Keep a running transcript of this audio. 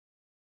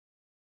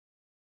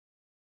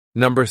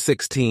Number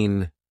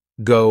 16.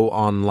 Go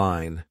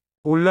online.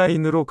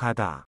 온라인으로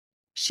가다.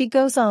 She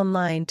goes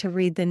online to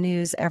read the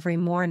news every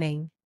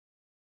morning.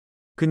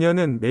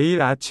 그녀는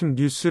매일 아침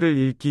뉴스를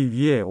읽기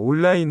위해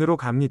온라인으로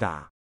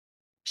갑니다.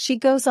 She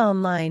goes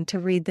online to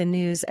read the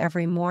news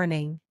every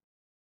morning.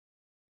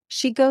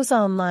 She goes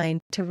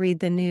online to read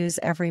the news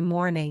every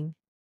morning.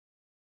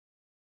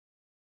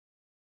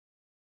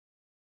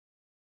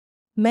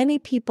 Many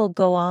people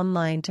go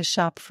online to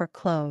shop for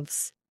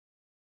clothes.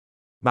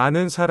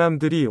 많은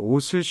사람들이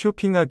옷을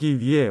쇼핑하기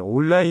위해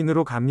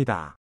온라인으로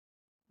갑니다.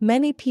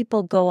 Many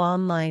people go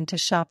online to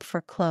shop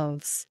for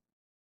clothes.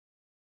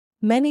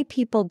 Many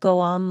people go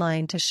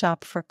online to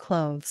shop for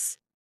clothes.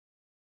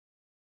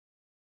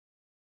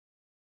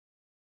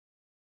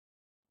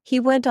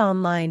 He went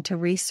online to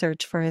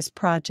research for his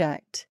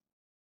project.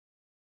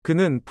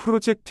 그는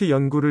프로젝트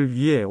연구를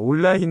위해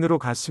온라인으로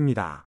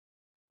갔습니다.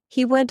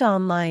 He went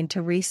online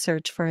to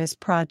research for his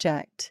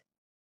project.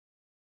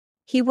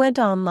 He went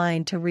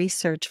online to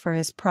research for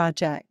his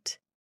project.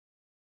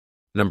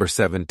 Number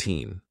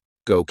 17.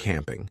 Go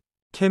camping.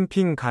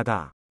 캠핑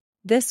가다.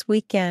 This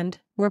weekend,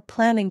 we're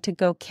planning to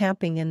go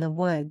camping in the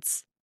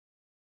woods.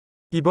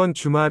 이번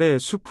주말에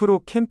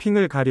숲으로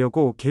캠핑을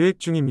가려고 계획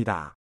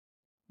중입니다.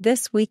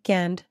 This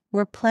weekend,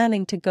 we're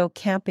planning to go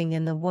camping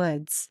in the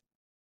woods.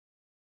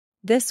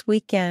 This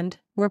weekend,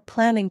 we're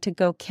planning to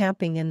go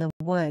camping in the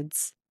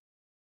woods.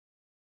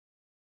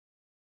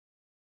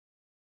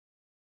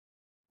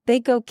 They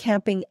go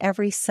camping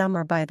every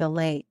summer by the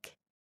lake.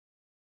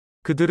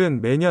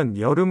 그들은 매년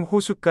여름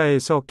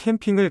호숫가에서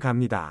캠핑을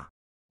갑니다.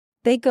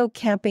 They go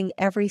camping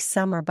every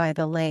summer by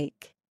the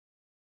lake.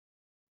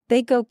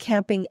 They go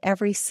camping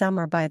every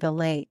summer by the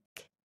lake.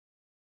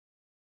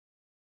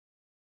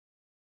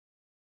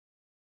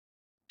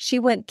 She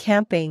went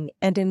camping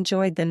and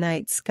enjoyed the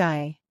night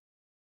sky.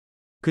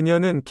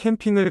 그녀는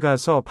캠핑을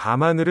가서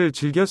밤하늘을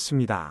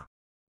즐겼습니다.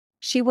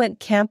 She went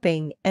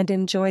camping and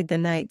enjoyed the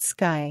night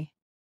sky.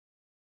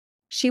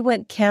 She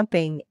went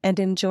camping and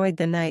enjoyed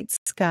the night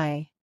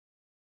sky.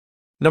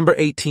 Number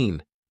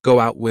 18. Go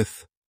out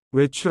with.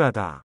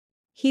 외출하다.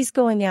 He's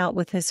going out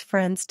with his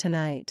friends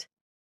tonight.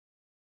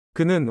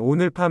 그는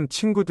오늘 밤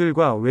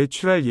친구들과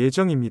외출할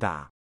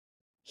예정입니다.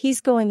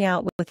 He's going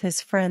out with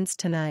his friends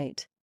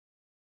tonight.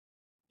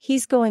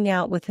 He's going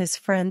out with his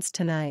friends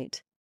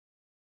tonight.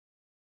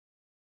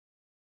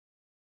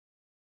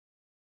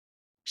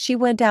 She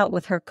went out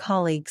with her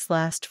colleagues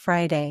last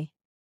Friday.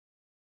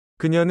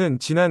 그녀는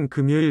지난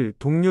금요일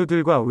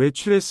동료들과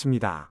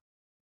외출했습니다.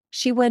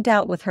 She went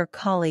out with her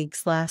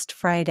colleagues last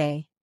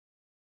Friday.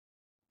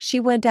 She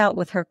went out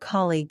with her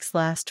colleagues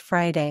last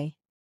Friday.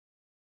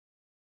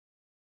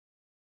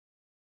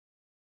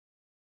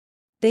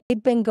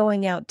 They'd been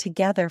going out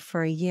together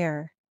for a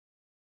year.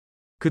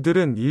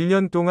 그들은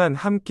 1년 동안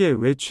함께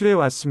외출해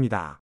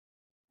왔습니다.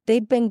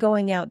 They'd been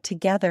going out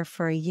together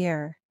for a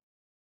year.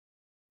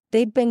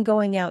 They'd been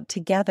going out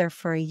together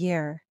for a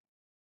year.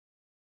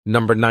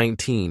 Number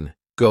 19.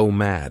 Go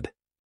mad.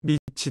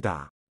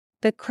 미치다.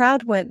 The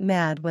crowd went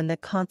mad when the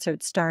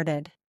concert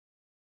started.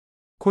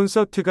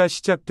 콘서트가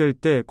시작될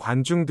때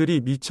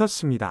관중들이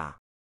미쳤습니다.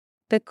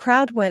 The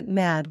crowd went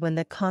mad when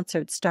the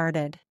concert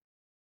started.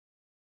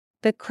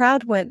 The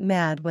crowd went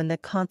mad when the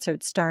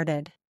concert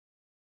started.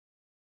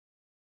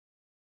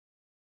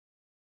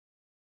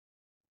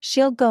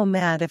 She'll go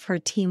mad if her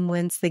team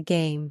wins the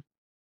game.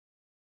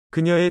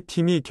 그녀의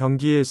팀이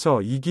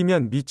경기에서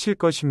이기면 미칠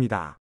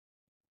것입니다.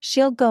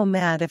 She'll go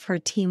mad if her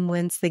team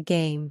wins the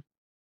game.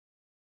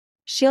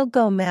 She'll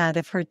go mad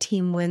if her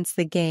team wins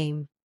the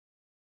game.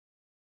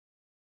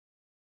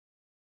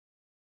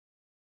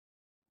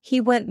 He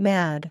went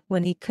mad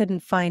when he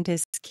couldn't find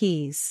his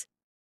keys.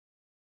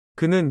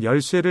 그는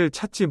열쇠를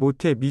찾지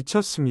못해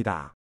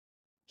미쳤습니다.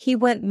 He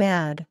went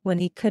mad when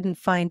he couldn't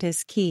find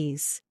his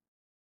keys.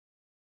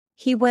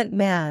 He went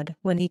mad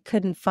when he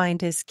couldn't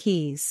find his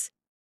keys.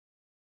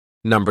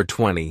 Number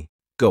 20.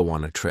 Go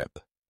on a trip.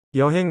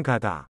 여행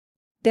가다.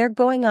 They're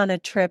going on a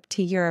trip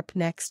to Europe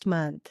next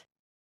month.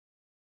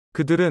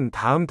 그들은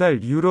다음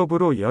달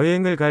유럽으로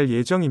여행을 갈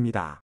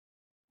예정입니다.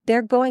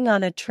 They're going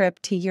on a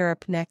trip to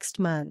Europe next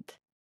month.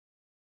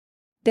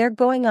 They're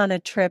going on a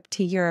trip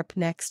to Europe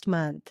next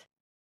month.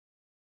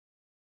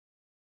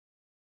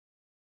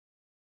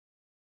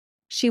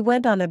 She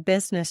went on a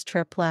business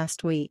trip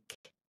last week.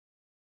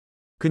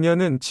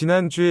 그녀는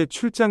지난주에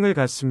출장을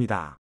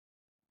갔습니다.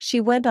 She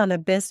went on a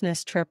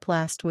business trip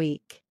last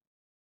week.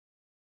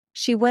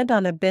 She went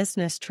on a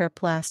business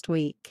trip last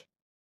week.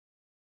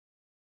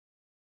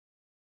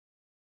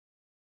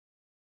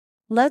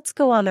 Let's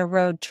go on a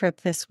road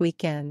trip this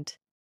weekend.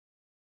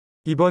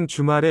 이번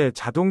주말에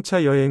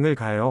자동차 여행을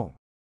가요.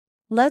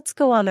 Let's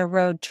go on a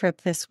road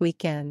trip this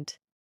weekend.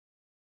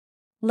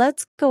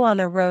 Let's go on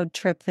a road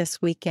trip this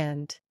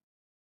weekend.